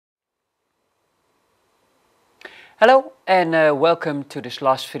Hello and welcome to this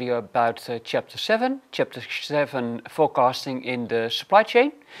last video about Chapter 7 forecasting in the supply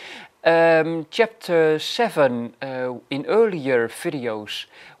chain. Chapter 7, in earlier videos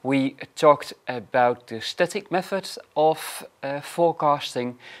we talked about the static method of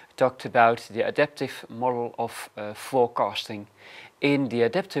forecasting, talked about the adaptive model of forecasting. In the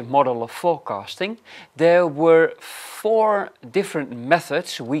adaptive model of forecasting there were 4 different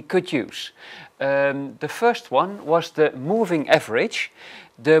methods we could use. The first one was the moving average.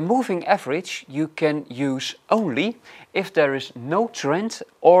 The moving average you can use only if there is no trend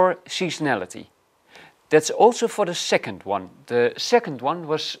or seasonality. That's also for the second one. The second one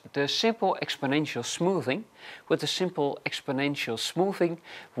was the simple exponential smoothing. With the simple exponential smoothing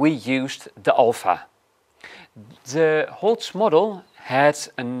we used the alpha. The Holtz model had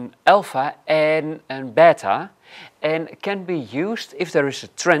an alpha and a beta and can be used if there is a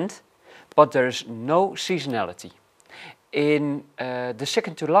trend but there is no seasonality. In the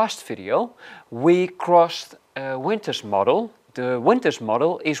second to last video we crossed Winter's model. The Winter's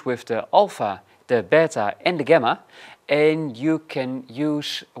model is with the alpha, the beta and the gamma, and you can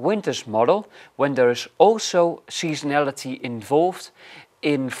use Winter's model when there is also seasonality involved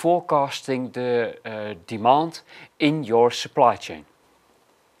in forecasting the demand in your supply chain.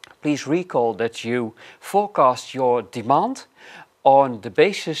 Please recall that you forecast your demand on the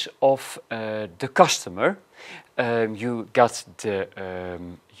basis of the customer. You got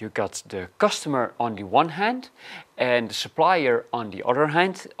the customer on the one hand and the supplier on the other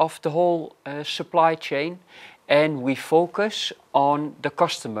hand of the whole supply chain, and we focus on the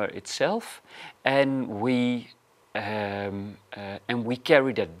customer itself, and we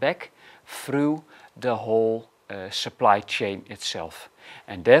carry that back through the whole supply chain itself.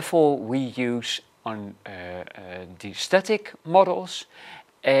 And therefore we use on the static models,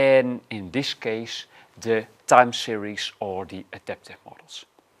 and in this case the time series or the adaptive models.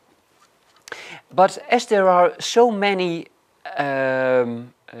 But as there are so many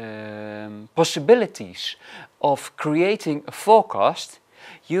possibilities of creating a forecast,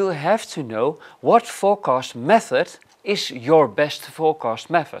 you have to know what forecast method is your best forecast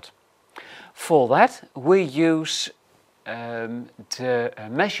method. For that we use the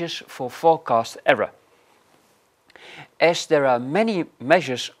measures for forecast error. As there are many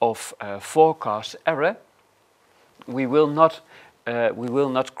measures of forecast error, we will not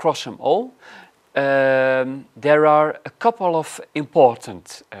cross them all. There are a couple of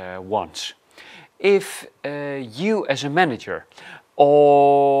important ones. If you as a manager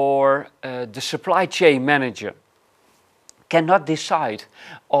or the supply chain manager cannot decide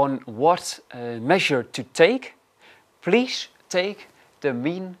on what measure to take, please take the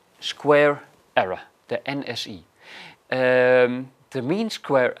mean square error, the NSE. The mean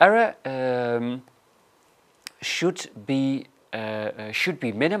square error should be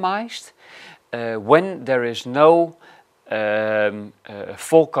minimized when there is no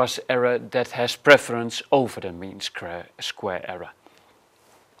forecast error that has preference over the mean square error.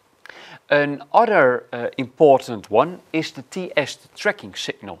 Another important one is the TS, the tracking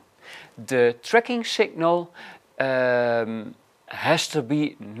signal. The tracking signal has to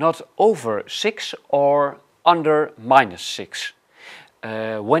be not over 6 or under -6.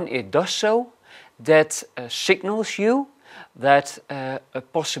 When it does so, that signals you that a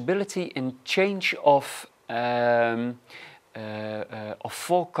possibility in change of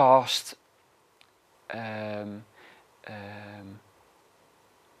forecast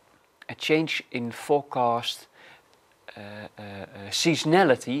a change in forecast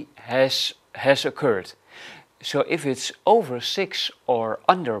seasonality has occurred. So if it's over 6 or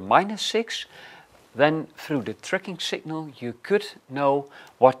under -6, then through the tracking signal you could know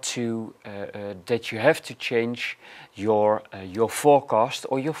what to that you have to change your forecast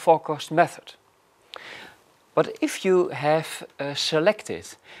or your forecast method. But if you have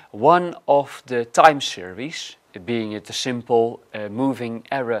selected one of the time series, being it the simple moving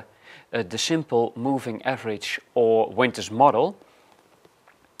error, the simple moving average or Winter's model,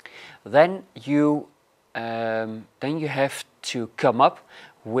 then you have to come up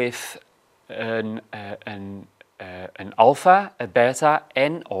with an alpha, a beta,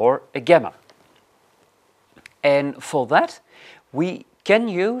 and or a gamma. And for that we can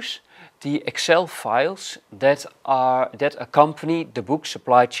use the Excel files that accompany the book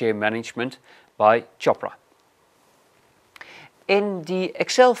Supply Chain Management by Chopra. In the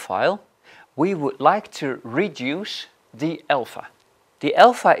Excel file we would like to reduce the alpha. The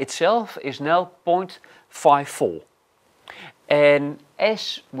alpha itself is now 0.54. And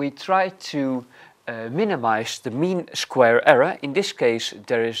as we try to minimize the mean square error, in this case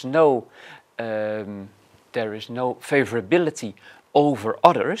there is no there is no favorability over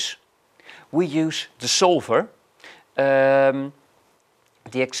others, we use the solver. The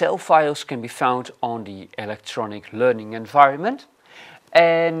Excel files can be found on the electronic learning environment,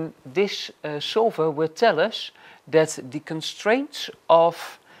 and this solver will tell us that the constraints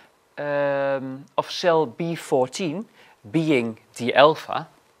of cell B14, being the alpha,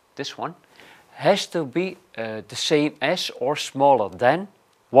 this one, has to be the same as or smaller than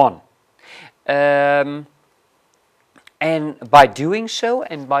 1. And by doing so,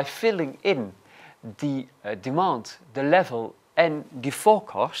 and by filling in the demand, the level, and the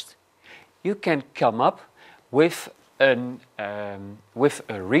forecast, you can come up with a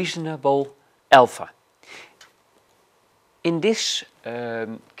reasonable alpha. In this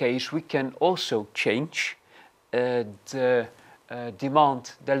case, we can also change the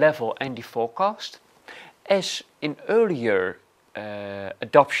demand, the level, and the forecast. As in earlier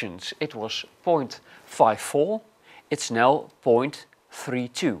adoptions, it was 0.54. It's now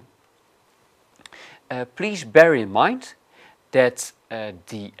 0.32. Please bear in mind that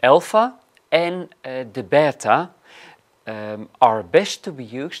the alpha and the beta are best to be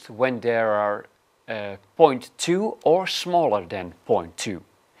used when there are 0.2 or smaller than 0.2.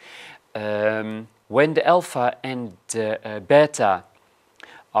 When the alpha and the beta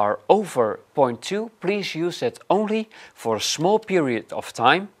are over 0.2, please use that only for a small period of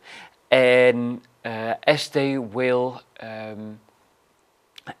time, and as they will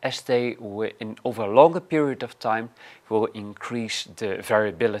over a longer period of time will increase the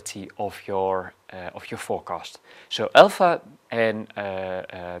variability of your forecast. So alpha and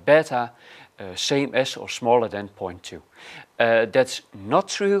beta same as or smaller than 0.2. That's not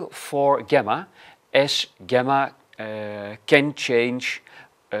true for gamma, as gamma can change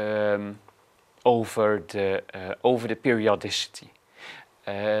over the periodicity.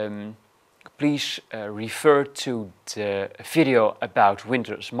 Please refer to the video about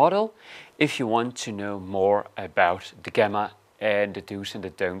Winter's model if you want to know more about the gamma and the do's and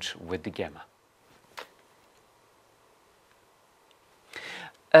the don'ts with the gamma.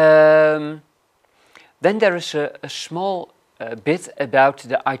 Then there is a small bit about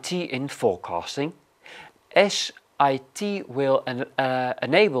the IT in forecasting, as IT will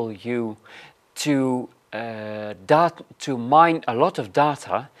enable you to mine a lot of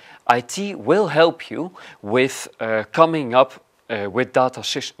data. IT will help you with coming up with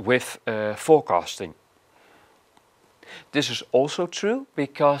forecasting. This is also true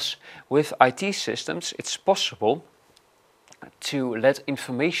because with IT systems it's possible to let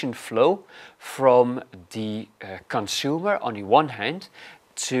information flow from the consumer on the one hand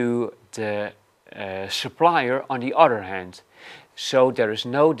to the supplier on the other hand. So there is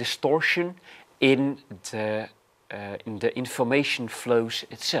no distortion in the information flows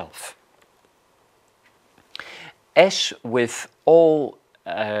itself. As with all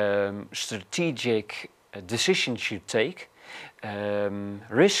strategic decisions you take,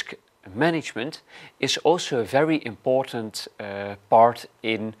 risk management is also a very important part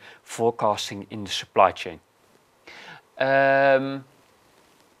in forecasting in the supply chain.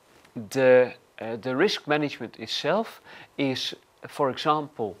 The risk management itself is, for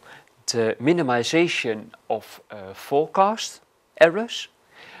example, the minimization of forecast errors,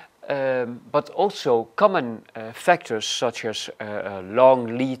 but also common factors such as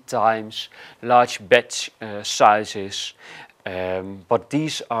long lead times, large batch sizes, but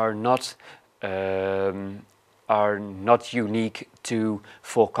these are not unique to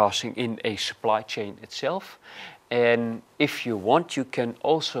forecasting in a supply chain itself. And if you want, you can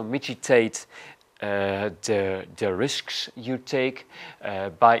also mitigate the risks you take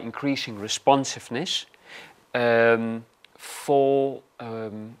by increasing responsiveness. For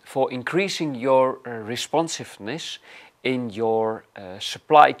increasing your responsiveness in your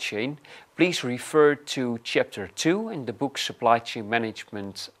supply chain, please refer to Chapter 2 in the book Supply Chain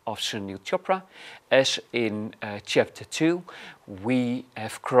Management of Sunil Chopra. As in Chapter 2, we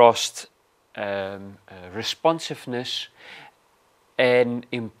have crossed responsiveness and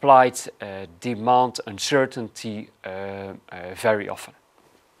implied demand uncertainty very often.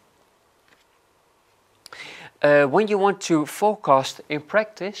 When you want to forecast in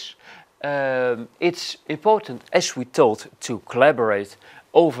practice, it's important, as we told, to collaborate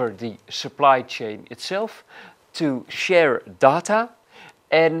over the supply chain itself, to share data,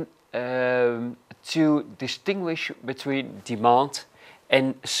 and to distinguish between demand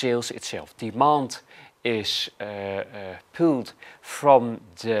and sales itself. Demand is pulled from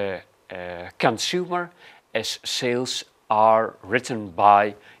the consumer, as sales are written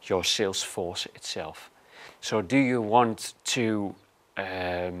by your sales force itself. So do you want to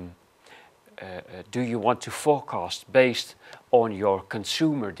do you want to forecast based on your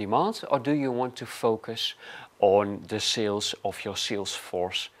consumer demand, or do you want to focus on the sales of your sales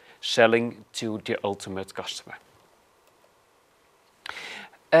force selling to the ultimate customer?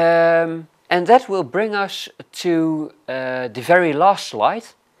 And that will bring us to the very last slide.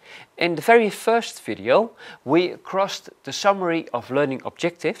 In the very first video, we crossed the summary of learning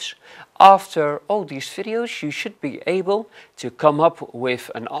objectives. After all these videos, you should be able to come up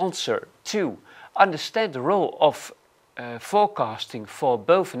with an answer to understand the role of forecasting for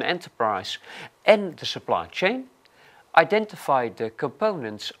both an enterprise and the supply chain, identify the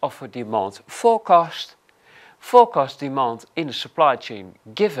components of a demand forecast, forecast demand in the supply chain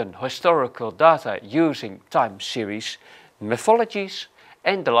given historical data using time series methodologies,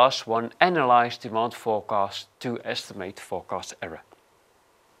 and the last one, analyze demand forecast to estimate forecast error.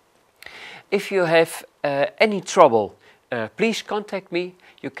 If you have any trouble, please contact me.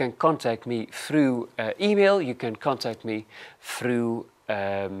 You can contact me through email, you can contact me through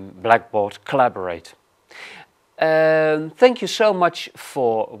Blackboard Collaborate. Thank you so much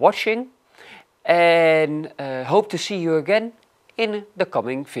for watching, and hope to see you again in the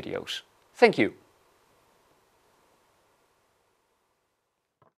coming videos. Thank you.